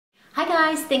Hi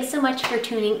guys, thanks so much for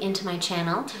tuning into my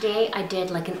channel. Today I did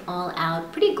like an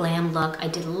all-out, pretty glam look. I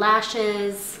did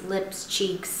lashes, lips,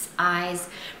 cheeks, eyes,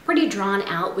 pretty drawn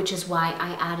out, which is why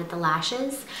I added the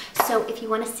lashes. So if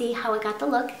you want to see how I got the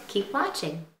look, keep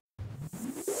watching.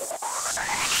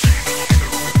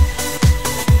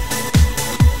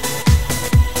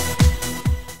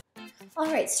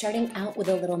 Alright, starting out with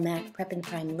a little MAC Prep and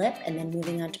Prime lip and then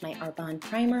moving on to my Arbonne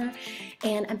primer.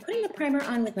 And I'm putting the primer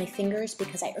on with my fingers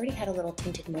because I already had a little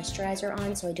tinted moisturizer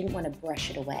on, so I didn't want to brush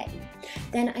it away.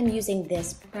 Then I'm using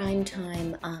this Prime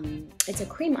Time, it's a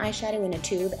cream eyeshadow in a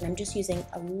tube, and I'm just using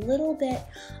a little bit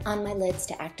on my lids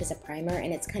to act as a primer,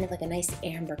 and it's kind of like a nice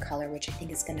amber color, which I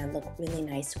think is going to look really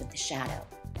nice with the shadow.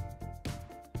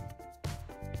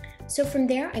 So from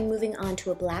there, I'm moving on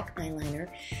to a black eyeliner,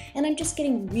 and I'm just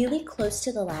getting really close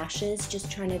to the lashes, just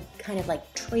trying to kind of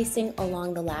like tracing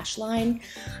along the lash line.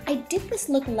 I did this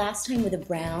look last time with a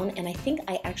brown, and I think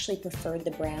I actually preferred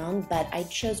the brown, but I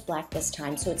chose black this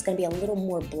time, so it's going to be a little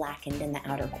more blackened in the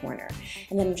outer corner.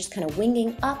 And then I'm just kind of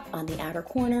winging up on the outer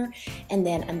corner, and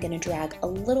then I'm going to drag a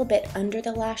little bit under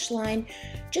the lash line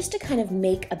just to kind of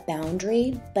make a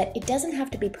boundary, but it doesn't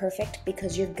have to be perfect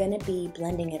because you're going to be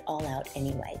blending it all out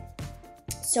anyway.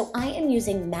 So I am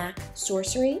using MAC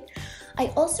Sorcery. I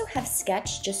also have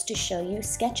Sketch just to show you.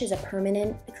 Sketch is a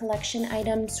permanent collection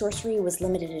item. Sorcery was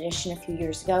limited edition a few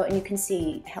years ago, and you can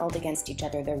see held against each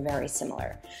other, they're very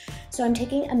similar. So I'm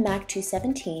taking a MAC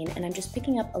 217 and I'm just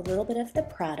picking up a little bit of the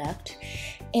product,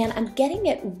 and I'm getting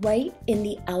it right in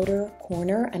the outer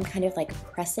corner. I'm kind of like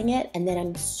pressing it, and then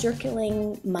I'm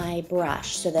circling my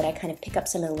brush so that I kind of pick up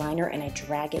some of the liner and I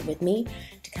drag it with me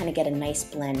to kind of get a nice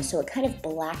blend. So it kind of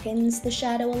blackens the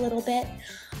shadow a little bit,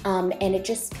 and it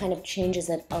just kind of changes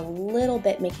it a little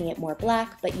bit, making it more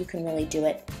black, but you can really do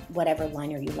it whatever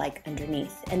liner you like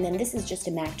underneath. And then this is just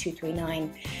a MAC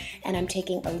 239, and I'm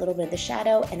taking a little bit of the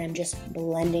shadow and I'm just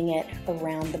blending it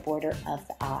around the border of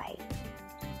the eye.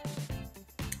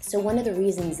 So one of the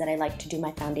reasons that I like to do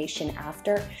my foundation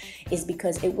after is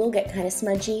because it will get kind of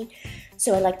smudgy.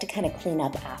 So I like to kind of clean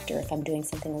up after if I'm doing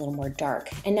something a little more dark.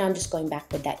 And now I'm just going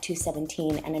back with that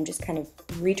 217 and I'm just kind of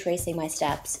retracing my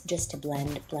steps just to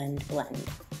blend, blend, blend.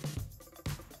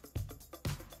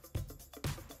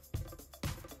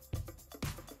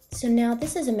 So now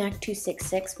this is a MAC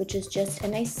 266, which is just a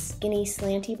nice skinny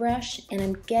slanty brush, and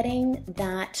I'm getting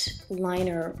that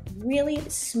liner really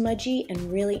smudgy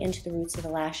and really into the roots of the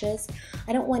lashes.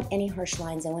 I don't want any harsh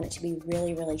lines, I want it to be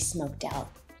really, really smoked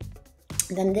out.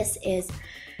 Then this is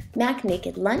MAC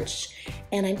Naked Lunch,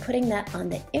 and I'm putting that on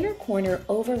the inner corner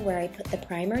over where I put the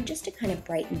primer just to kind of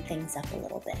brighten things up a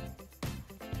little bit.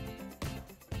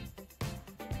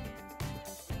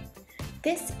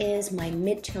 This is my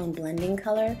mid-tone blending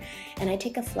color, and I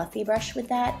take a fluffy brush with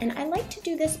that, and I like to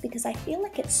do this because I feel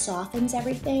like it softens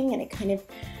everything and it kind of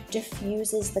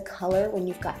diffuses the color when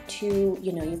you've got two,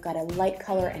 you've got a light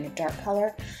color and a dark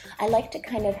color. I like to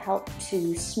kind of help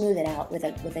to smooth it out with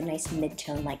a nice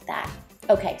mid-tone like that.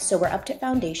 Okay, so we're up to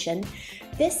foundation.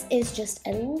 This is just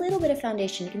a little bit of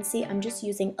foundation. You can see I'm just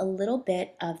using a little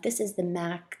bit of, this is the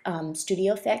MAC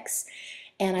Studio Fix,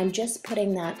 and I'm just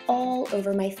putting that all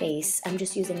over my face. I'm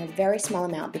just using a very small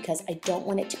amount because I don't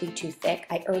want it to be too thick.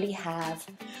 I already have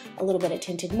a little bit of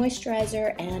tinted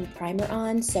moisturizer and primer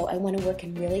on, so I want to work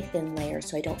in really thin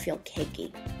layers so I don't feel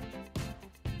cakey.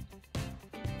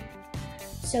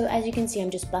 So as you can see, I'm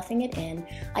just buffing it in.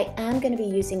 I am going to be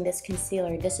using this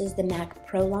concealer. This is the MAC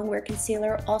Pro Longwear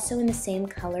Concealer, also in the same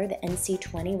color, the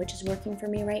NC20, which is working for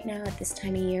me right now at this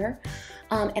time of year.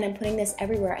 And I'm putting this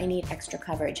everywhere I need extra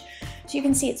coverage. So you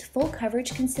can see it's full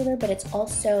coverage concealer, but it's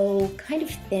also kind of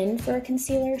thin for a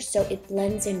concealer, so it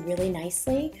blends in really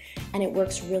nicely, and it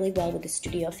works really well with the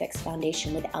Studio Fix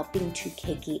foundation without being too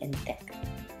cakey and thick.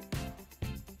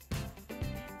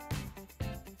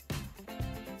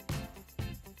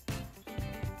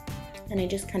 And I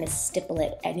just kind of stipple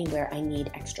it anywhere I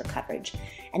need extra coverage,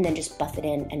 and then just buff it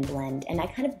in and blend. And I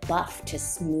kind of buff to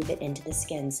smooth it into the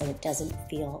skin so it doesn't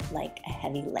feel like a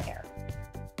heavy layer.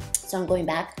 So I'm going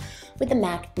back with the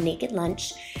MAC Naked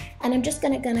Lunch, and I'm just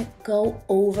gonna go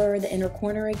over the inner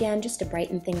corner again just to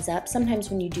brighten things up. Sometimes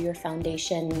when you do your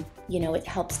foundation, it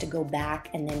helps to go back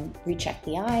and then recheck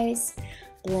the eyes,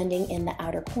 blending in the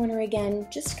outer corner again,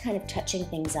 just kind of touching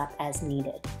things up as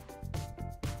needed.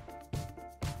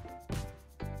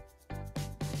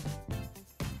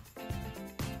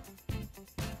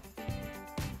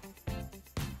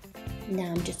 Now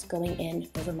I'm just going in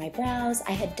over my brows.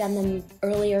 I had done them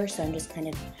earlier, so I'm just kind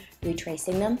of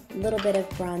retracing them. A little bit of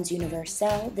Bronze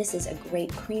Universal. This is a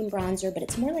great cream bronzer, but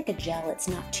it's more like a gel. It's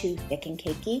not too thick and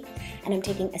cakey. And I'm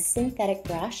taking a synthetic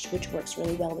brush, which works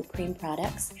really well with cream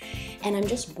products. And I'm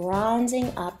just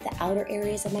bronzing up the outer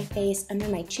areas of my face, under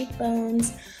my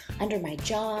cheekbones, under my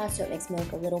jaw, so it makes me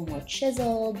look a little more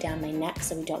chiseled, down my neck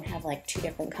so we don't have like two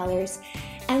different colors.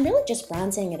 And really just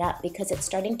bronzing it up because it's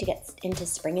starting to get into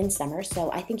spring and summer,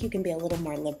 so I think you can be a little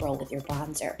more liberal with your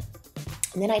bronzer.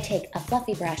 And then I take a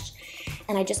fluffy brush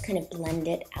and I just kind of blend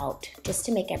it out just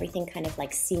to make everything kind of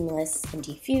like seamless and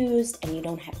diffused and you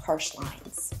don't have harsh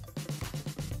lines.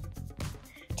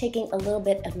 Taking a little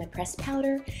bit of my pressed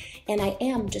powder and I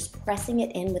am just pressing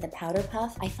it in with a powder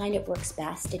puff. I find it works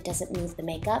best. It doesn't move the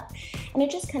makeup and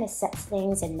it just kind of sets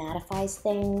things and mattifies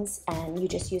things, and you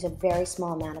just use a very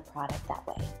small amount of product that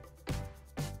way.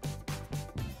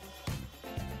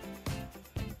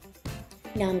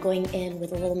 Now I'm going in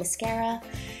with a little mascara.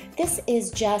 This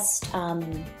is just a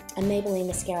Maybelline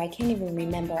mascara. I can't even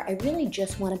remember. I really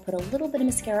just want to put a little bit of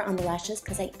mascara on the lashes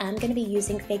because I am going to be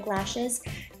using fake lashes.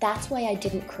 That's why I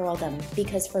didn't curl them,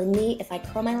 because for me, if I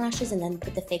curl my lashes and then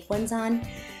put the fake ones on,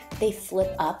 they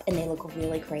flip up and they look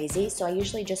really crazy. So I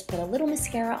usually just put a little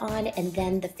mascara on and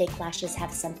then the fake lashes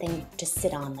have something to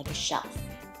sit on, like a shelf.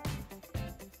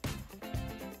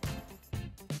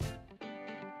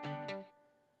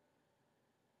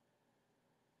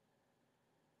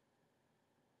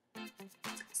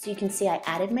 So you can see I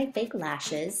added my fake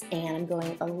lashes and I'm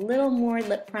going a little more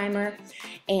lip primer,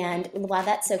 and while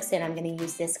that soaks in I'm going to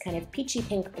use this kind of peachy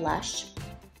pink blush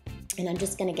and I'm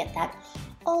just going to get that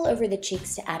all over the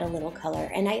cheeks to add a little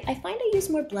color. And I find I use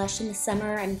more blush in the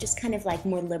summer. I'm just kind of like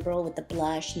more liberal with the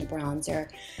blush and the bronzer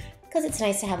because it's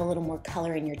nice to have a little more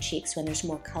color in your cheeks when there's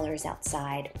more colors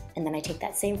outside. And then I take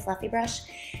that same fluffy brush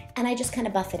and I just kind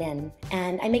of buff it in.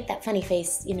 And I make that funny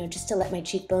face, you know, just to let my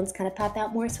cheekbones kind of pop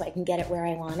out more so I can get it where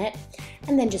I want it.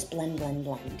 And then just blend, blend,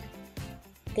 blend.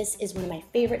 This is one of my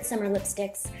favorite summer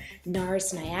lipsticks,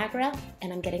 NARS Niagara,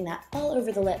 and I'm getting that all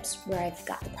over the lips where I've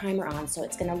got the primer on, so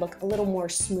it's gonna look a little more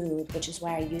smooth, which is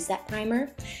why I use that primer.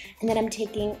 And then I'm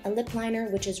taking a lip liner,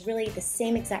 which is really the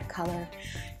same exact color,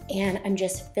 and I'm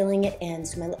just filling it in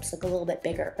so my lips look a little bit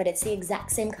bigger, but it's the exact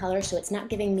same color, so it's not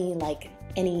giving me like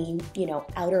any, you know,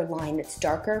 outer line that's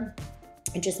darker.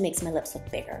 It just makes my lips look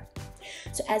bigger.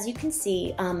 So as you can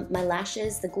see, my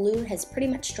lashes, the glue has pretty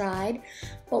much dried,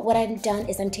 but what I've done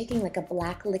is I'm taking like a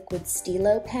black liquid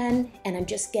Stilo pen and I'm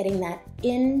just getting that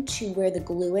into where the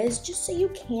glue is, just so you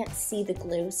can't see the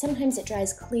glue. Sometimes it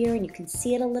dries clear and you can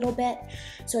see it a little bit,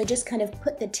 so I just kind of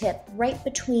put the tip right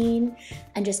between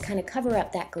and just kind of cover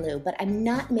up that glue, but I'm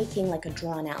not making like a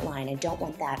drawn out line. I don't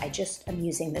want that. I just am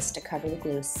using this to cover the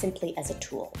glue simply as a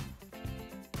tool.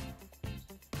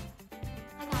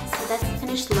 That's the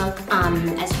finished look.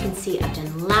 As you can see, I've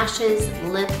done lashes,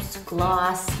 lips,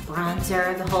 gloss,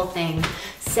 bronzer, the whole thing.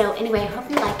 So anyway, I hope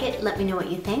you like it. Let me know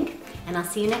what you think, and I'll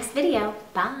see you next video.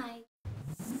 Bye.